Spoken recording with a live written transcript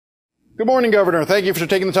Good morning, Governor. Thank you for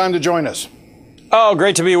taking the time to join us. Oh,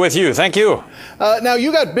 great to be with you. Thank you. Now,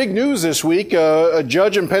 you got big news this week. A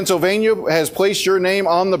judge in Pennsylvania has placed your name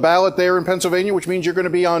on the ballot there in Pennsylvania, which means you're going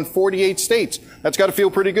to be on 48 states. That's got to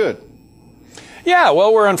feel pretty good. Yeah,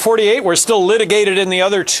 well, we're on 48. We're still litigated in the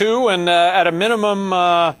other two, and at a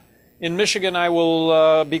minimum, in Michigan, I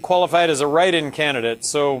will be qualified as a write-in candidate.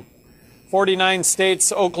 So 49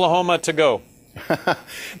 states, Oklahoma to go.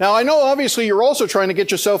 Now, I know obviously you're also trying to get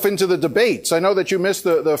yourself into the debates. I know that you missed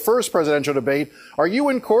the first presidential debate. Are you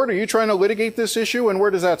in court? Are you trying to litigate this issue? And where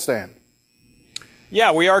does that stand?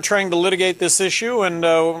 Yeah, we are trying to litigate this issue. And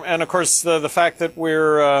of course, the fact that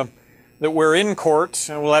we're in court,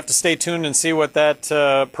 and we'll have to stay tuned and see what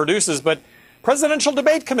that produces. But Presidential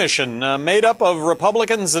Debate Commission, made up of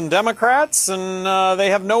Republicans and Democrats, and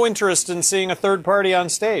they have no interest in seeing a third party on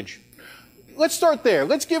stage. Let's start there.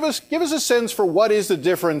 Let's give us a sense for what is the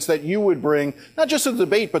difference that you would bring, not just to the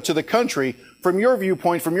debate, but to the country, from your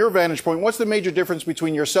viewpoint, from your vantage point. What's the major difference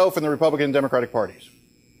between yourself and the Republican and Democratic parties?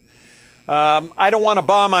 I don't want to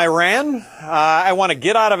bomb Iran. I want to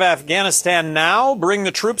get out of Afghanistan now, bring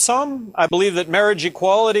the troops home. I believe that marriage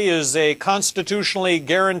equality is a constitutionally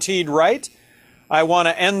guaranteed right. I want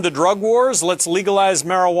to end the drug wars. Let's legalize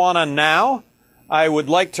marijuana now. I would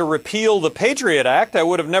like to repeal the Patriot Act. I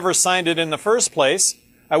would have never signed it in the first place.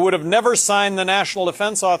 I would have never signed the National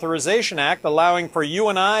Defense Authorization Act, allowing for you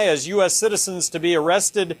and I as U.S. citizens to be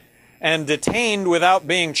arrested and detained without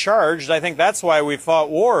being charged. I think that's why we fought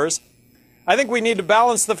wars. I think we need to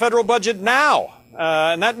balance the federal budget now,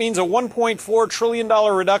 and that means a $1.4 trillion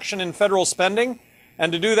reduction in federal spending.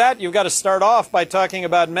 And to do that, you've got to start off by talking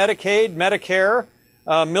about Medicaid, Medicare,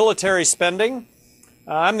 military spending.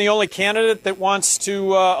 I'm the only candidate that wants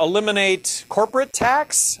to eliminate corporate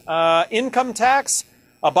tax, income tax,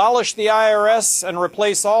 abolish the IRS, and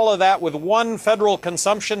replace all of that with one federal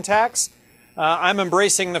consumption tax. I'm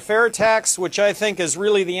embracing the fair tax, which I think is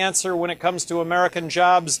really the answer when it comes to American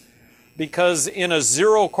jobs, because in a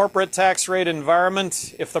zero corporate tax rate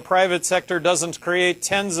environment, if the private sector doesn't create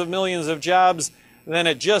tens of millions of jobs, then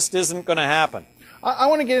it just isn't going to happen. I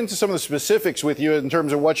want to get into some of the specifics with you in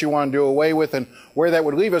terms of what you want to do away with and where that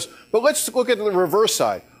would leave us. But let's look at the reverse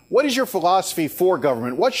side. What is your philosophy for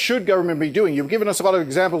government? What should government be doing? You've given us a lot of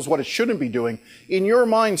examples of what it shouldn't be doing. In your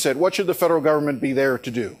mindset, what should the federal government be there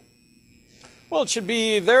to do? Well, it should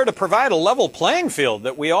be there to provide a level playing field,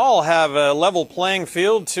 that we all have a level playing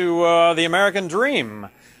field to the American dream.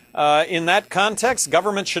 In that context,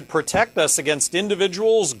 government should protect us against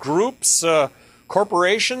individuals, groups,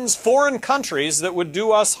 corporations, foreign countries that would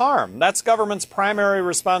do us harm. That's government's primary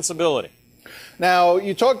responsibility. Now,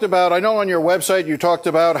 you talked about, I know on your website, you talked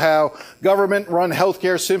about how government-run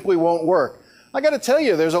healthcare simply won't work. I got to tell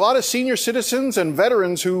you, there's a lot of senior citizens and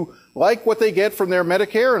veterans who like what they get from their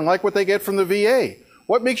Medicare and like what they get from the VA.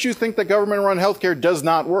 What makes you think that government-run healthcare does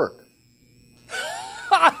not work?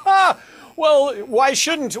 Well, why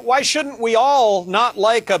shouldn't we all not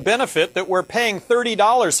like a benefit that we're paying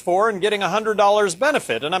 $30 for and getting $100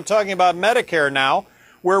 benefit? And I'm talking about Medicare now,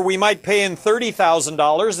 where we might pay in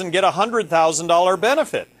 $30,000 and get a $100,000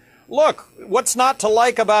 benefit. Look, what's not to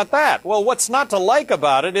like about that? Well, what's not to like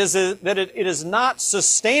about it is that it is not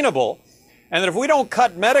sustainable, and that if we don't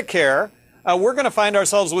cut Medicare, we're going to find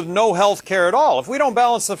ourselves with no health care at all. If we don't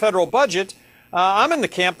balance the federal budget, I'm in the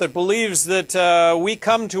camp that believes that we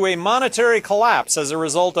come to a monetary collapse as a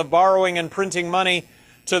result of borrowing and printing money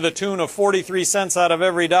to the tune of 43 cents out of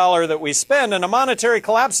every dollar that we spend. And a monetary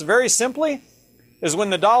collapse, very simply, is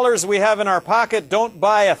when the dollars we have in our pocket don't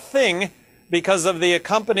buy a thing because of the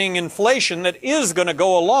accompanying inflation that is going to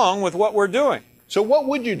go along with what we're doing. So what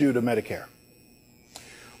would you do to Medicare?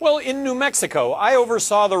 Well, in New Mexico, I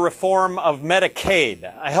oversaw the reform of Medicaid,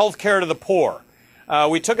 health care to the poor.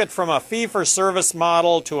 We took it from a fee-for-service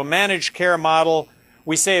model to a managed care model.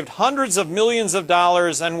 We saved hundreds of millions of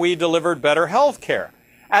dollars, and we delivered better health care.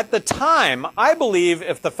 At the time, I believe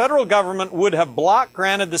if the federal government would have block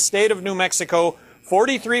granted the state of New Mexico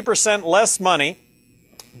 43% less money,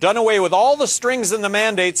 done away with all the strings and the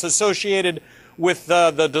mandates associated with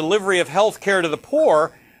the delivery of health care to the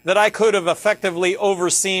poor, that I could have effectively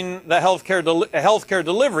overseen the healthcare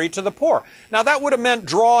delivery to the poor. Now, that would have meant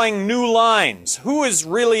drawing new lines.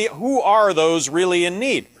 Who are those really in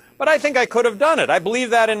need? But I think I could have done it. I believe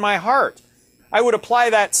that in my heart. I would apply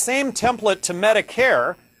that same template to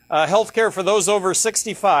Medicare, healthcare for those over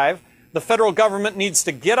 65. The federal government needs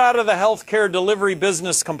to get out of the healthcare delivery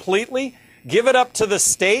business completely, give it up to the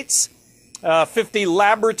states, 50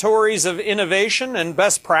 laboratories of innovation and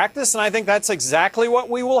best practice, and I think that's exactly what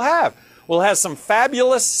we will have. We'll have some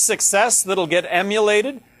fabulous success that'll get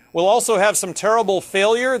emulated. We'll also have some terrible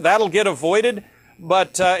failure. That'll get avoided.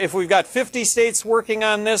 But if we've got 50 states working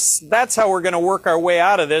on this, that's how we're going to work our way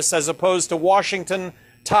out of this, as opposed to Washington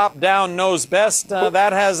top-down knows best.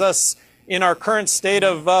 That has us in our current state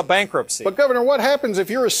of bankruptcy. But, Governor, what happens if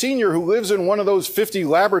you're a senior who lives in one of those 50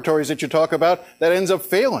 laboratories that you talk about that ends up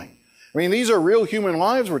failing? I mean, these are real human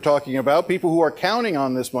lives we're talking about, people who are counting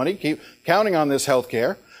on this money, counting on this health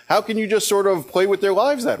care. How can you just sort of play with their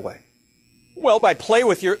lives that way? Well, by play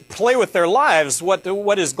with their lives,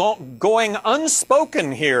 what is going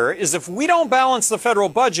unspoken here is if we don't balance the federal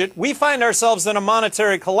budget, we find ourselves in a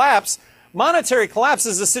monetary collapse. Monetary collapse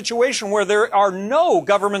is a situation where there are no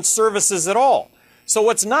government services at all. So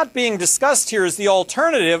what's not being discussed here is the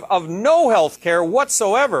alternative of no health care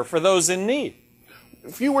whatsoever for those in need.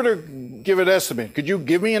 If you were to give an estimate, could you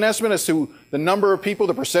give me an estimate as to the number of people,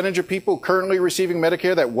 the percentage of people currently receiving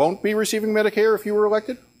Medicare that won't be receiving Medicare if you were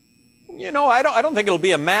elected? You know, I don't think it'll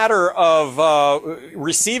be a matter of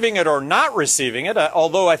receiving it or not receiving it,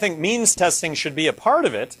 although I think means testing should be a part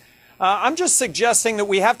of it. I'm just suggesting that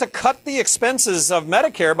we have to cut the expenses of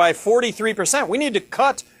Medicare by 43%. We need to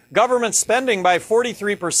cut government spending by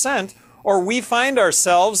 43%, or we find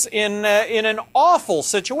ourselves in an awful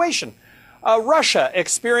situation. Russia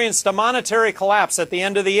experienced a monetary collapse at the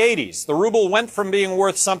end of the 80s. The ruble went from being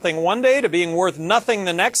worth something one day to being worth nothing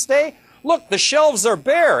the next day. Look, the shelves are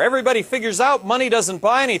bare. Everybody figures out money doesn't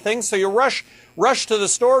buy anything, so you rush to the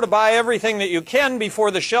store to buy everything that you can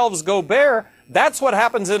before the shelves go bare. That's what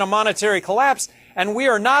happens in a monetary collapse, and we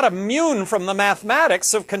are not immune from the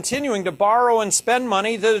mathematics of continuing to borrow and spend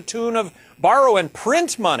money to the tune of, borrow and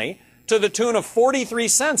print money to the tune of 43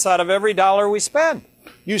 cents out of every dollar we spend.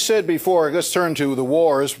 You said before, let's turn to the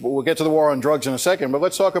wars. We'll get to the war on drugs in a second, but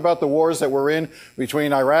let's talk about the wars that we're in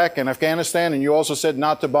between Iraq and Afghanistan. And you also said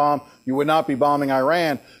not to bomb. You would not be bombing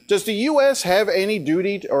Iran. Does the U.S. have any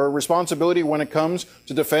duty or responsibility when it comes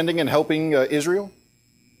to defending and helping Israel?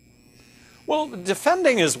 Well,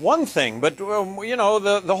 defending is one thing, but, you know,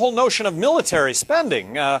 the whole notion of military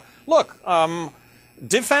spending.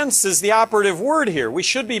 Defense is the operative word here. We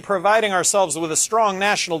should be providing ourselves with a strong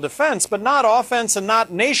national defense, but not offense and not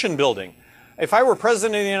nation building. If I were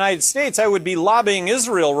president of the United States, I would be lobbying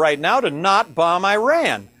Israel right now to not bomb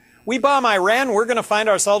Iran. We bomb Iran, we're going to find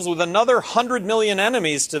ourselves with another 100 million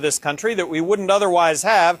enemies to this country that we wouldn't otherwise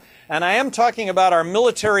have. And I am talking about our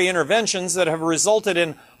military interventions that have resulted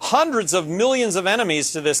in hundreds of millions of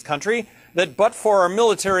enemies to this country that but for our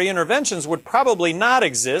military interventions would probably not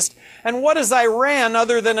exist. And what is Iran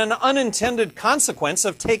other than an unintended consequence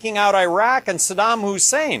of taking out Iraq and Saddam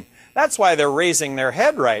Hussein? That's why they're raising their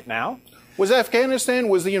head right now. Was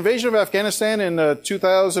the invasion of Afghanistan in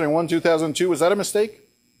 2001, 2002, was that a mistake?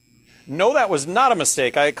 No, that was not a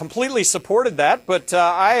mistake. I completely supported that, but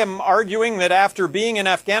I am arguing that after being in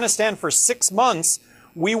Afghanistan for 6 months,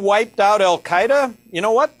 we wiped out al-Qaeda. You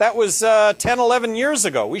know what? That was 10, 11 years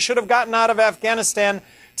ago. We should have gotten out of Afghanistan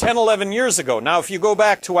 10, 11 years ago. Now, if you go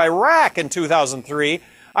back to Iraq in 2003,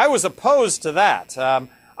 I was opposed to that.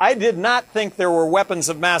 I did not think there were weapons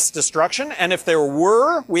of mass destruction, and if there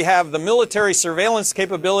were, we have the military surveillance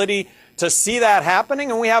capability to see that happening,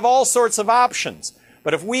 and we have all sorts of options.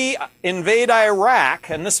 But if we invade Iraq,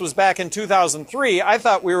 and this was back in 2003, I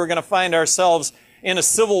thought we were going to find ourselves in a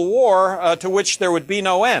civil war to which there would be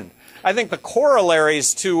no end. I think the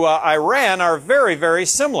corollaries to Iran are very, very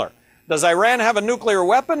similar. Does Iran have a nuclear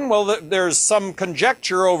weapon? Well, there's some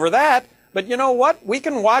conjecture over that. But you know what? We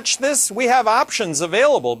can watch this. We have options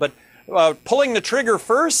available. But pulling the trigger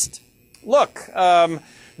first, look,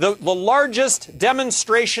 the largest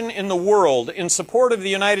demonstration in the world in support of the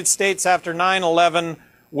United States after 9/11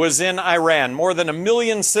 was in Iran. More than 1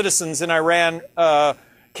 million citizens in Iran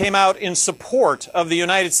came out in support of the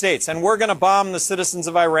United States, and we're going to bomb the citizens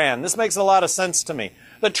of Iran. This makes a lot of sense to me.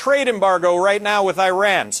 The trade embargo right now with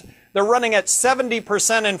Iran, they're running at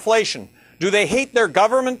 70% inflation. Do they hate their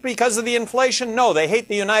government because of the inflation? No, they hate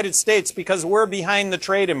the United States because we're behind the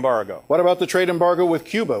trade embargo. What about the trade embargo with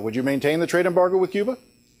Cuba? Would you maintain the trade embargo with Cuba?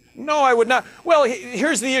 No, I would not. Well,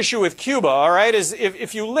 here's the issue with Cuba, all right, is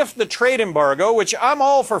if you lift the trade embargo, which I'm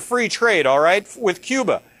all for free trade, all right, with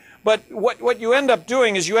Cuba. But what you end up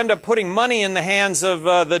doing is you end up putting money in the hands of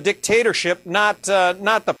the dictatorship, not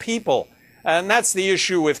the people. And that's the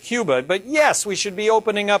issue with Cuba. But yes, we should be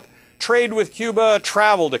opening up trade with Cuba,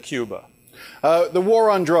 travel to Cuba. The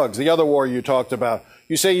war on drugs, the other war you talked about,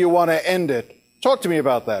 you say you want to end it. Talk to me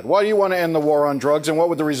about that. Why do you want to end the war on drugs, and what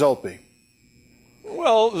would the result be?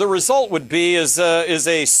 Well, the result would be is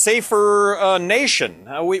a safer nation.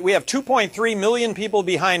 We have 2.3 million people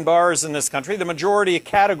behind bars in this country. The majority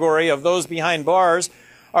category of those behind bars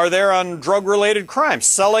are there on drug-related crimes,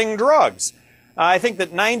 selling drugs. I think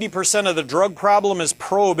that 90% of the drug problem is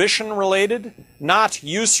prohibition-related, not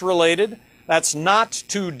use-related. That's not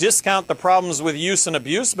to discount the problems with use and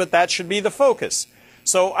abuse, but that should be the focus.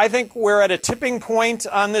 So I think we're at a tipping point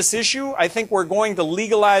on this issue. I think we're going to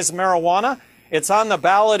legalize marijuana. It's on the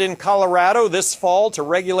ballot in Colorado this fall to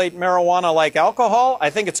regulate marijuana like alcohol. I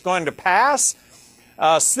think it's going to pass.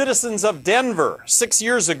 Citizens of Denver 6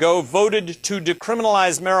 years ago voted to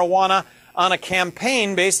decriminalize marijuana on a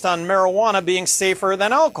campaign based on marijuana being safer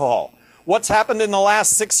than alcohol. What's happened in the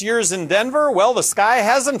last 6 years in Denver? Well, the sky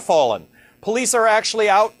hasn't fallen. Police are actually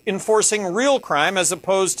out enforcing real crime as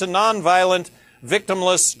opposed to nonviolent,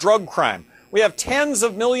 victimless drug crime. We have tens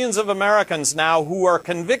of millions of Americans now who are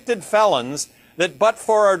convicted felons that but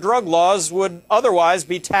for our drug laws would otherwise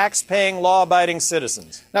be tax-paying, law-abiding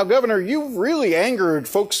citizens. Now, Governor, you've really angered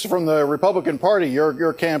folks from the Republican Party,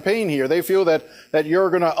 your campaign here. They feel that you're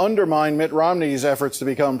going to undermine Mitt Romney's efforts to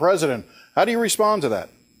become president. How do you respond to that?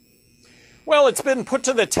 Well, it's been put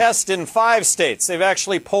to the test in 5 states. They've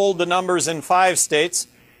actually polled the numbers in 5 states.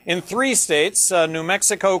 In 3 states, New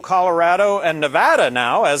Mexico, Colorado, and Nevada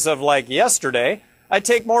now, as of like yesterday, I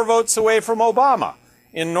take more votes away from Obama.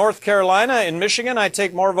 In North Carolina, in Michigan, I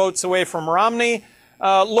take more votes away from Romney.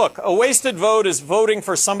 Look, a wasted vote is voting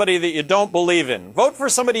for somebody that you don't believe in. Vote for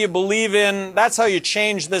somebody you believe in. That's how you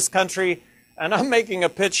change this country. And I'm making a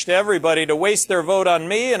pitch to everybody to waste their vote on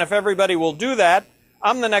me. And if everybody will do that,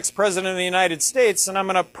 I'm the next president of the United States, and I'm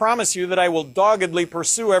going to promise you that I will doggedly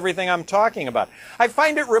pursue everything I'm talking about. I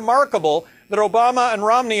find it remarkable that Obama and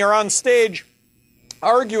Romney are on stage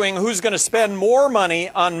arguing who's going to spend more money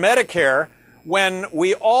on Medicare when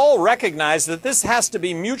we all recognize that this has to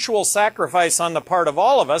be mutual sacrifice on the part of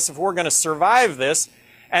all of us if we're going to survive this.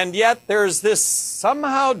 And yet there's this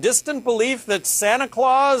somehow distant belief that Santa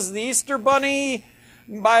Claus, the Easter Bunny,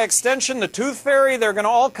 by extension, the Tooth Fairy, they're going to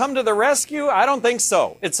all come to the rescue? I don't think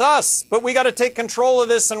so. It's us, but we got to take control of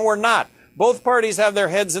this, and we're not. Both parties have their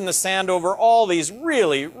heads in the sand over all these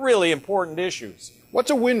really, really important issues.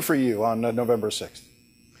 What's a win for you on November 6th?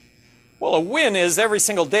 Well, a win is every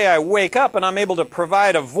single day I wake up and I'm able to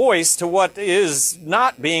provide a voice to what is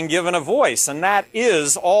not being given a voice, and that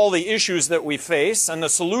is all the issues that we face and the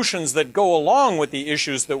solutions that go along with the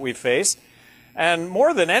issues that we face. And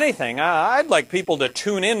more than anything, I'd like people to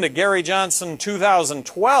tune in to Gary Johnson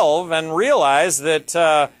 2012 and realize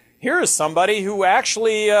that here is somebody who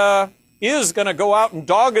actually is going to go out and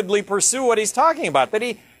doggedly pursue what he's talking about, that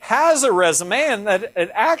he has a resume and that it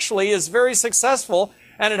actually is very successful,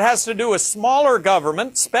 and it has to do with smaller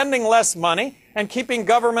government, spending less money, and keeping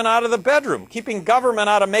government out of the bedroom, keeping government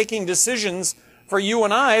out of making decisions for you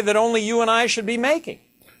and I that only you and I should be making.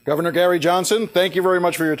 Governor Gary Johnson, thank you very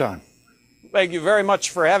much for your time. Thank you very much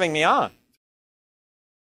for having me on.